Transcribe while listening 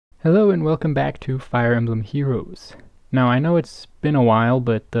Hello and welcome back to Fire Emblem Heroes. Now I know it's been a while,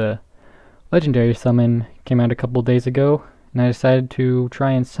 but the legendary summon came out a couple days ago, and I decided to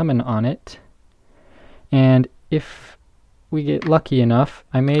try and summon on it. And if we get lucky enough,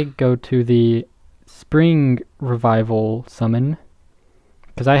 I may go to the Spring Revival summon,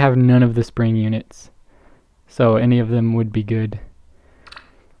 because I have none of the Spring units, so any of them would be good.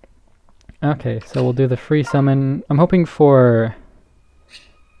 Okay, so we'll do the free summon. I'm hoping for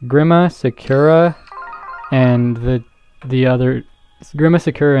Grima, Sakura, and the other Grima,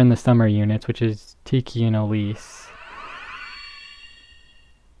 Sakura, and the summer units, which is Tiki and Elise.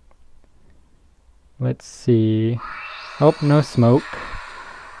 Let's see. Oh, no smoke.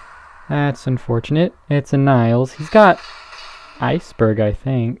 That's unfortunate. It's a Niles. He's got Iceberg, I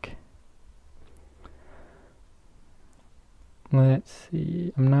think. Let's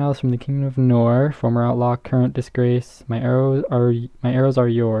see. I'm Niles from the Kingdom of Nor, former outlaw, current disgrace. My arrows are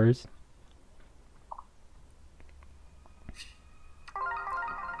yours.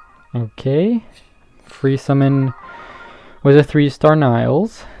 Okay. Free summon was a 3-star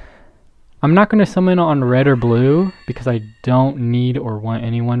Niles. I'm not going to summon on red or blue because I don't need or want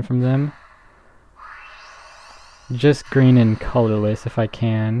anyone from them. Just green and colorless if I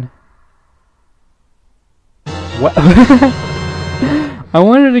can. What? I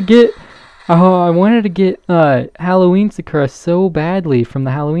wanted to get Halloween Sakura so badly from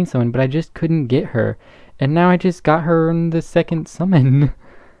the Halloween summon, but I just couldn't get her. And now I just got her in the second summon.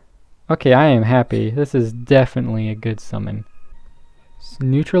 Okay, I am happy. This is definitely a good summon. It's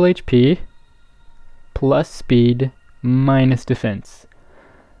neutral HP, plus speed, minus defense.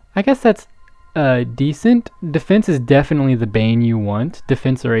 I guess that's decent. Defense is definitely the bane you want,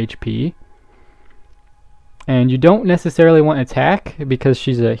 defense or HP. And you don't necessarily want attack because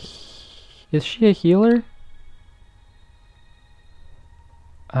she's a... Is she a healer?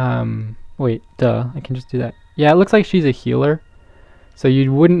 Wait, duh. I can just do that. Yeah, it looks like she's a healer. So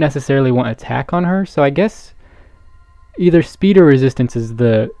you wouldn't necessarily want attack on her. So I guess either speed or resistance is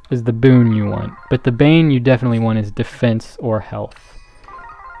the boon you want. But the bane you definitely want is defense or health.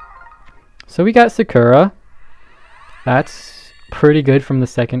 So we got Sakura. That's pretty good from the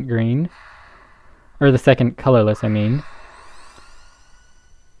second green. Or the second colorless, I mean.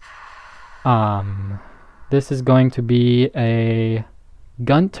 This is going to be a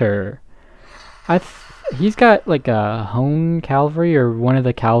Gunter. He's got like a Hone Cavalry or one of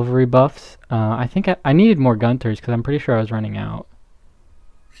the cavalry buffs. I think I needed more Gunters because I'm pretty sure I was running out.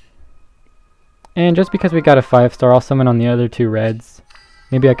 And just because we got a 5-star, I'll summon on the other 2 reds.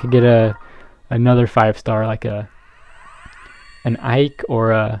 Maybe I could get another 5-star like an Ike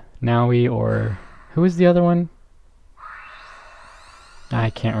or a Naui or... Who was the other one? I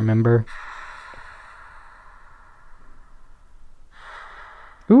can't remember.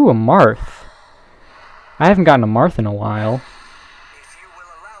 Ooh, a Marth. I haven't gotten a Marth in a while. If you will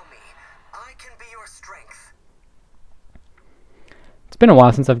allow me, I can be your strength. It's been a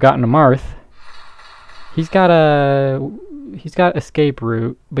while since I've gotten a Marth. He's got escape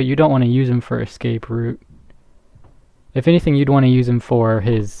route, but you don't want to use him for escape route. If anything, you'd want to use him for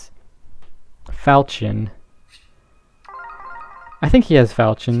his Falchion. I think he has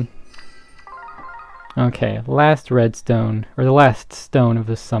Falchion. Okay, last redstone, or the last stone of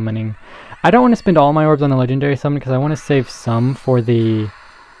the summoning. I don't want to spend all my orbs on the legendary summon because I want to save some for the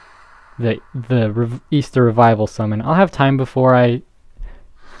Easter Revival summon. I'll have time before I'll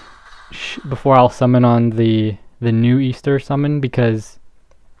summon on the new Easter summon because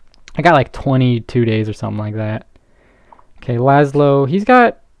I got like 22 days or something like that. Okay, Laszlo, he's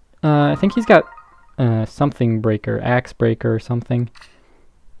got I think he's got something breaker, axe breaker or something.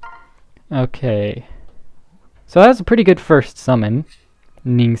 Okay. So that's a pretty good first summon.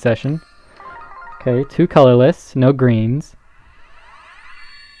 Ning session. Okay, 2 colorless, no greens.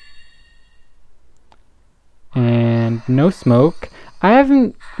 And no smoke. I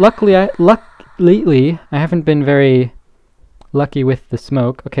haven't, lately, I haven't been very lucky with the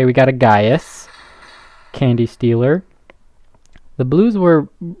smoke. Okay, we got a Gaius. Candy Stealer. The blues were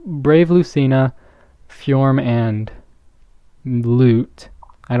Brave Lucina, Fjorm, and Loot.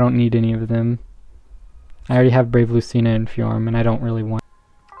 I don't need any of them. I already have Brave Lucina and Fjorm, and I don't really want...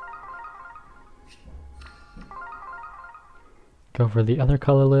 Go for the other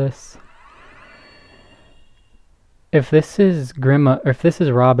colorless. If this is Grima, or if this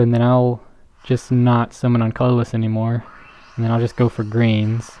is Robin, then I'll just not summon on colorless anymore. And then I'll just go for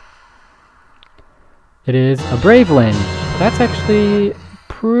greens. It is a Bravelin. That's actually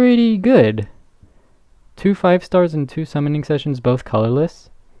pretty good. 2 5-stars and 2 summoning sessions, both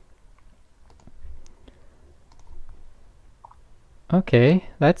colorless. Okay,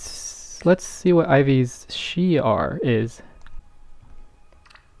 let's see what Ivy's She-R is.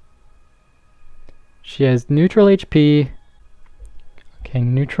 She has neutral HP. Okay,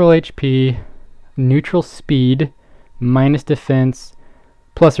 neutral HP, neutral speed, minus defense,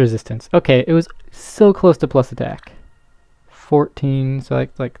 plus resistance. Okay, it was so close to plus attack. 14, so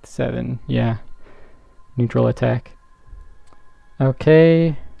like 7, yeah. Neutral attack.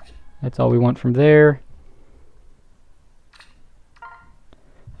 Okay, that's all we want from there.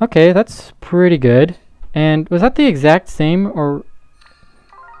 Okay, that's pretty good. And was that the exact same, or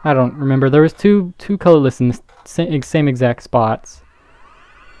I don't remember. There was two colorless in the same exact spots.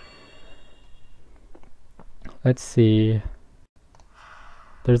 Let's see.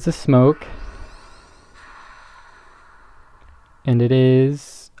 There's the smoke. And it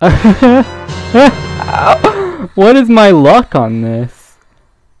is... What is my luck on this?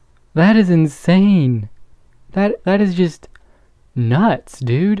 That is insane. That is just nuts,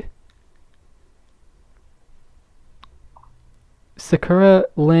 dude. Sakura,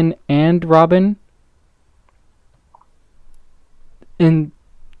 Lynn, and Robin in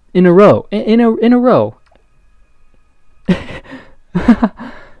a row. In a row.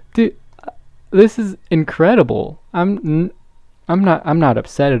 Dude, this is incredible. I'm not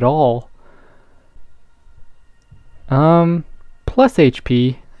upset at all. Plus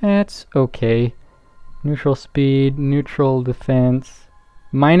HP, that's okay. Neutral speed, neutral defense,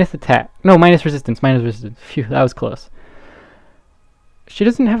 minus attack. No, minus resistance, Phew, that was close. She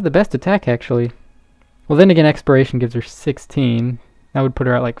doesn't have the best attack, actually. Well, then again, expiration gives her 16. That would put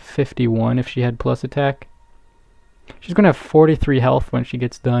her at like 51 if she had plus attack. She's gonna have 43 health when she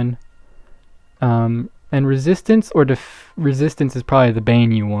gets done. And resistance or resistance is probably the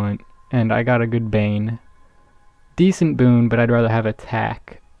Bane you want. And I got a good Bane. Decent boon, but I'd rather have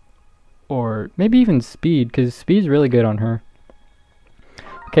attack. Or maybe even speed, because speed's really good on her.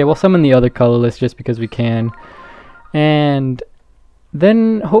 Okay, we'll summon the other colorless just because we can. And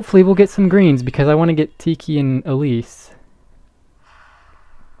then hopefully we'll get some greens, because I want to get Tiki and Elise.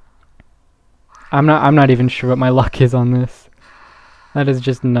 I'm not even sure what my luck is on this. That is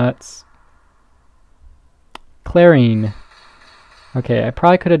just nuts. Clarine. Okay, I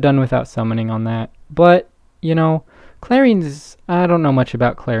probably could have done without summoning on that. But, you know, Clarine's... I don't know much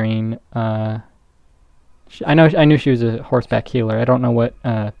about Clarine. I knew she was a horseback healer. I don't know what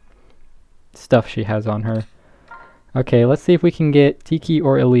stuff she has on her. Okay, let's see if we can get Tiki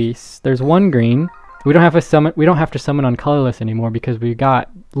or Elise. There's one green. We don't have to summon on colorless anymore because we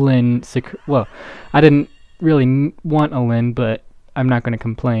got Lynn. Well, I didn't really want a Lynn, but I'm not going to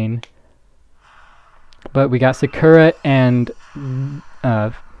complain. But we got Sakura and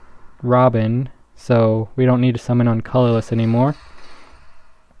Robin, so we don't need to summon on colorless anymore.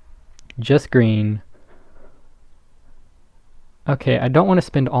 Just green. Okay, I don't want to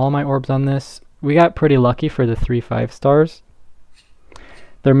spend all my orbs on this. We got pretty lucky for the 3 5-stars.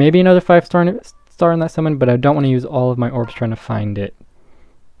 There may be another 5-star in that summon, but I don't want to use all of my orbs trying to find it.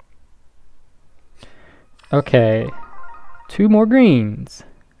 Okay, 2 more greens.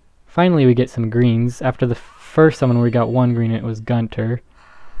 Finally we get some greens. After the first summon where we got 1 green, it was Gunter.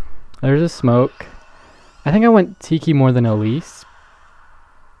 There's a smoke. I think I went Tiki more than Elise.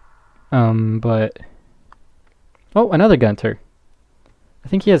 But... Oh, another Gunter. I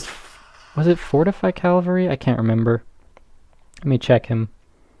think he has... Was it Fortify Cavalry? I can't remember. Let me check him.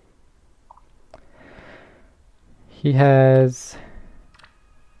 He has...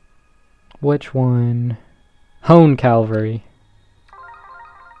 Which one? Hone Cavalry.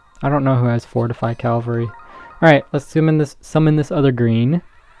 I don't know who has Fortify Cavalry. Alright, let's summon this other green.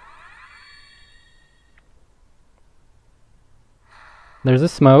 There's a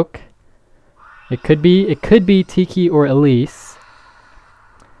smoke. It could be Tiki or Elise.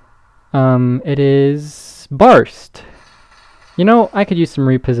 It is Barst. You know, I could use some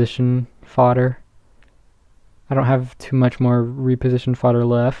reposition fodder. I don't have too much more reposition fodder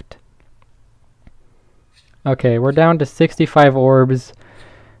left. Okay, we're down to 65 orbs.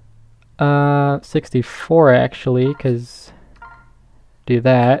 64 actually, because do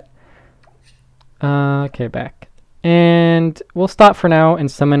that. Okay, back. And we'll stop for now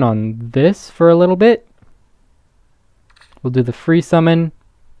and summon on this for a little bit. We'll do the free summon.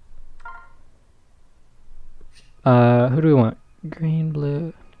 Who do we want? Green,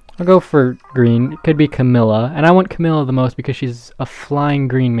 blue. I'll go for green. It could be Camilla. And I want Camilla the most because she's a flying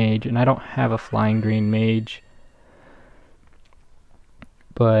green mage, and I don't have a flying green mage.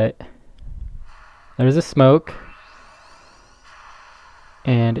 But there's a smoke.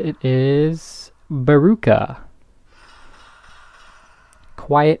 And it is Baruka.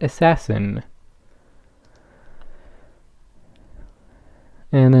 Quiet Assassin.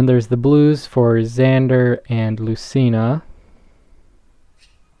 And then there's the blues for Xander and Lucina.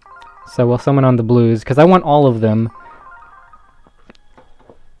 So we'll summon on the blues, because I want all of them.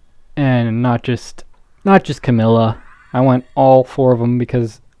 And not just Camilla. I want all 4 of them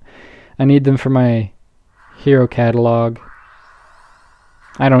because I need them for my hero catalog.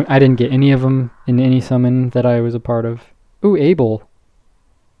 I didn't get any of them in any summon that I was a part of. Ooh, Abel.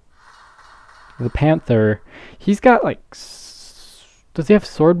 The Panther. He's got like... Does he have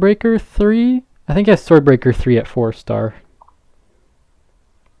Swordbreaker 3? I think he has Swordbreaker 3 at 4-star.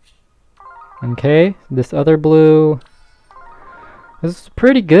 Okay, this other blue. This is a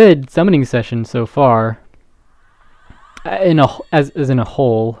pretty good summoning session so far. As in a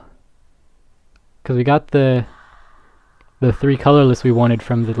whole. Because we got the 3 colorless we wanted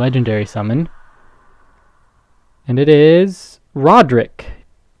from the legendary summon. And it is Roderick.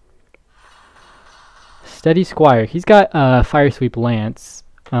 Steady Squire. He's got Fire Sweep Lance.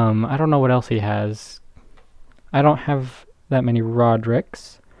 I don't know what else he has. I don't have that many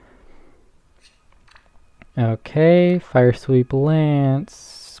Rodericks. Okay, Fire Sweep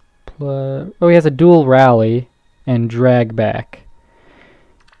Lance. Oh, he has a dual rally and drag back.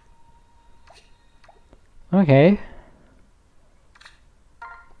 Okay.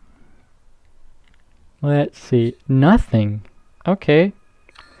 Let's see. Nothing. Okay.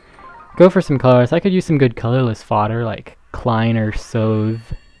 Go for some colors. I could use some good colorless fodder like Klein or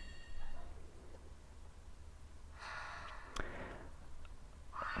Soth.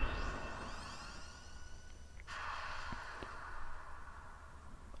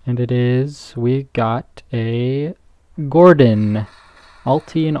 And it is, we got a Gordon,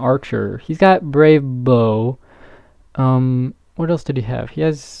 Alti and Archer. He's got Brave Bow. What else did he have? He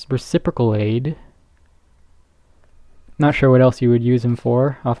has Reciprocal Aid. Not sure what else you would use him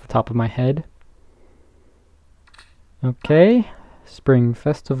for off the top of my head. Okay, Spring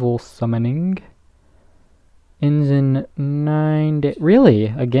Festival Summoning. Ends in 9 days. Really?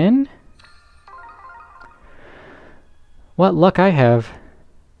 Again? What luck I have.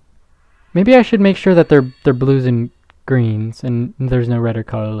 Maybe I should make sure that they're blues and greens and there's no red or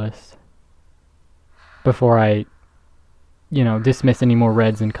colorless before I, dismiss any more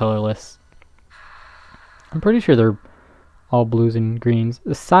reds and colorless. I'm pretty sure they're all blues and greens.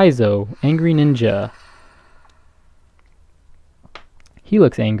 The Saizo, Angry Ninja. He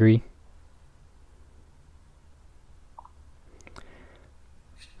looks angry.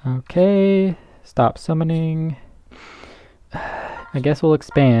 Okay, stop summoning. I guess we'll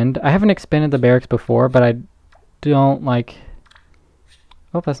expand. I haven't expanded the barracks before, but I don't like...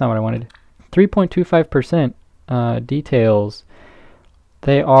 Oh, that's not what I wanted. 3.25% details.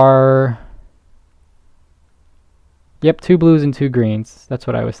 They are... Yep, 2 blues and 2 greens. That's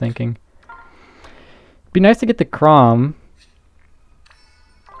what I was thinking. Be nice to get the Crom.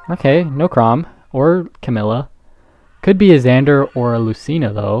 Okay, no Crom. Or Camilla. Could be a Xander or a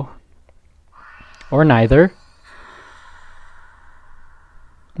Lucina, though. Or neither.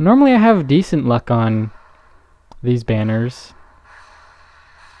 Normally I have decent luck on these banners.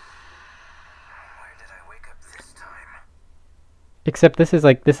 Why did I wake up this time? Except this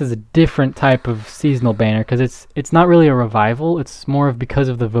is a different type of seasonal banner because it's not really a revival, it's more of because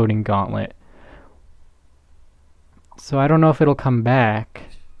of the voting gauntlet. So I don't know if it'll come back.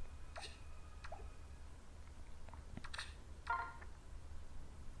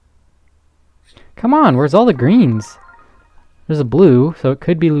 Come on, where's all the greens? There's a blue, so it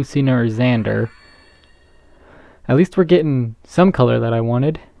could be Lucina or Xander. At least we're getting some color that I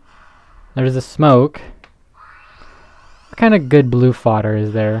wanted. There's a smoke. What kind of good blue fodder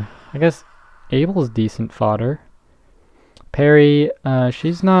is there? I guess Abel's decent fodder. Perry,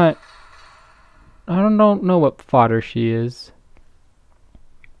 she's not... I don't know what fodder she is.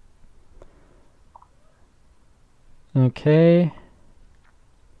 Okay.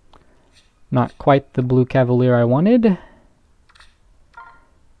 Not quite the blue Cavalier I wanted.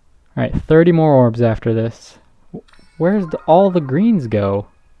 Alright, 30 more orbs after this. Where's all the greens go?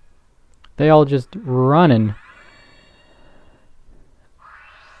 They all just running.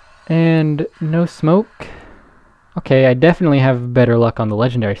 And no smoke. Okay, I definitely have better luck on the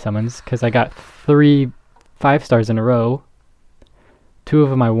legendary summons because I got 3 5-stars in a row. 2 of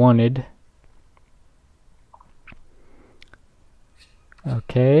them I wanted.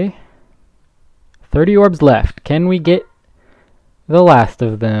 Okay. 30 orbs left. Can we get the last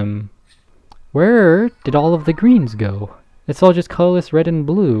of them? Where did all of the greens go? It's all just colorless red and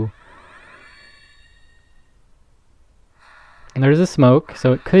blue. And there's a smoke,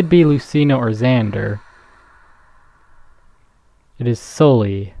 so it could be Lucina or Xander. It is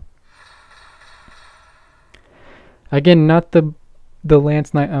Sully. Again, not the the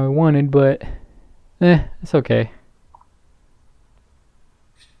Lance Knight I wanted, but it's okay.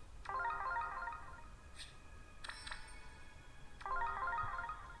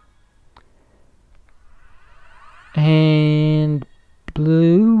 And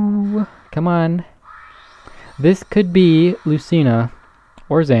blue, come on. This could be Lucina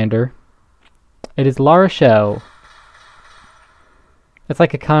or Xander. It is La Rochelle. It's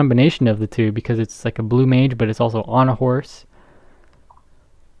like a combination of the two because it's like a blue mage, but it's also on a horse.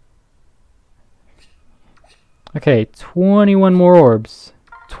 Okay, 21 more orbs.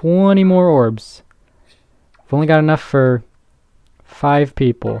 20 more orbs. I've only got enough for 5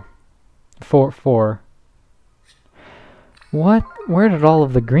 people. Four. What? Where did all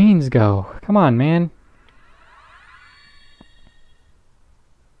of the greens go? Come on, man.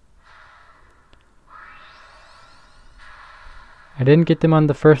 I didn't get them on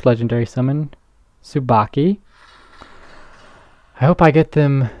the first legendary summon, Tsubaki. I hope I get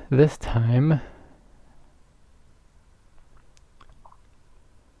them this time.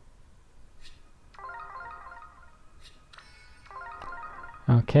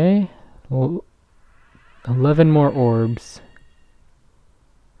 Okay, 11 more orbs.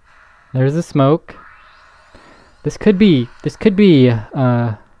 There's the smoke. This could be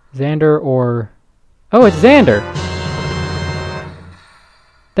Xander or... Oh, it's Xander!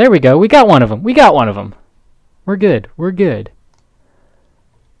 There we go. We got one of them. We're good.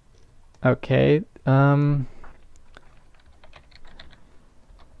 Okay. I'm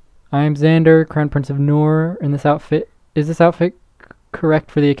Xander, Crown Prince of Noor. In this outfit, is this outfit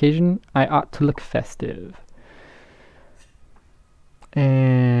correct for the occasion? I ought to look festive.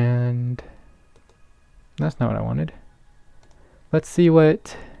 And that's not what I wanted. Let's see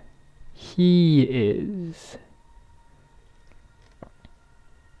what he is.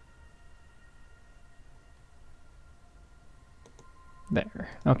 There.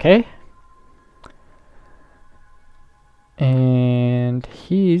 Okay. And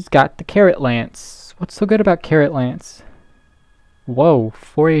he's got the Carrot Lance. What's so good about Carrot Lance? Whoa,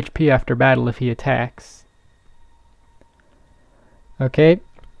 4 HP after battle if he attacks. Okay.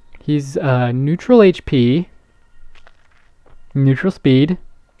 He's neutral HP, neutral speed,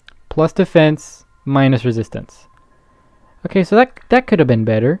 plus defense, minus resistance. Okay, so that could have been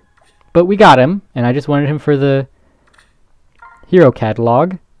better. But we got him, and I just wanted him for the hero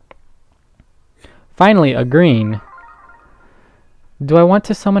catalog. Finally, a green. Do I want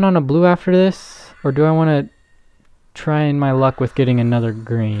to summon on a blue after this? Or do I want to try my luck with getting another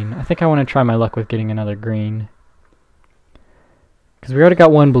green? I think I want to try my luck with getting another green. Because we already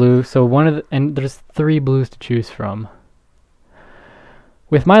got one blue, so and there's 3 blues to choose from.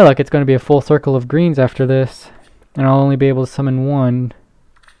 With my luck, it's going to be a full circle of greens after this. And I'll only be able to summon 1.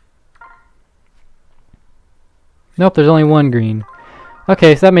 Nope, there's only 1 green.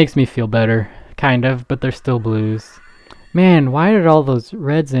 Okay, so that makes me feel better. Kind of, but they're still blues. Man, why did all those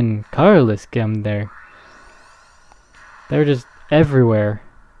reds and colorless come there? They're just everywhere.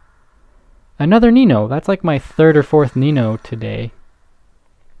 Another Nino. That's like my 3rd or 4th Nino today.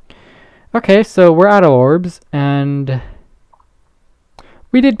 Okay, so we're out of orbs, and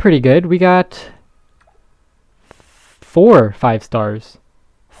we did pretty good. We got 4 5 stars.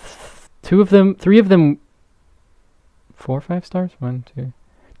 3 of them 4 5 stars? 1, 2.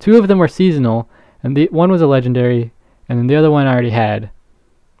 2 of them were seasonal, and the one was a legendary, and then the other one I already had.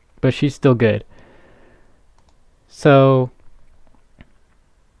 But she's still good. So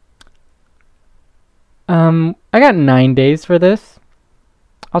I got 9 days for this.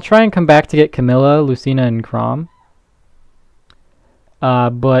 I'll try and come back to get Camilla, Lucina, and Crom.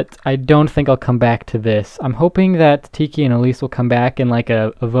 But I don't think I'll come back to this. I'm hoping that Tiki and Elise will come back in like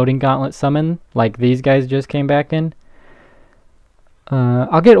a voting gauntlet summon, like these guys just came back in.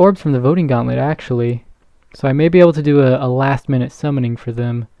 I'll get orbs from the voting gauntlet, actually. So I may be able to do a last-minute summoning for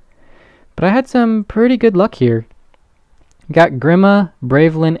them. But I had some pretty good luck here. Got Grima,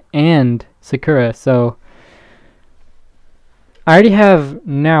 Bravelyn, and Sakura, so... I already have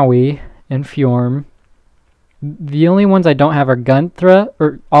Naui and Fjorm. The only ones I don't have are Gunthra,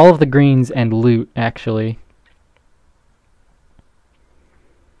 or all of the greens and Loot, actually.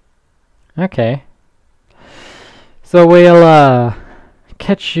 Okay. So we'll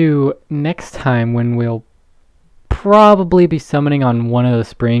catch you next time when we'll probably be summoning on one of the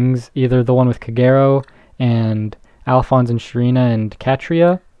springs, either the one with Kagero and Alphonse and Sharina and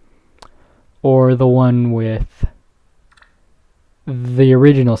Katria, or the one with the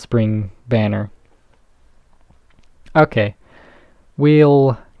original spring banner. Okay,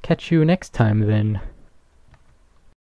 we'll catch you next time then.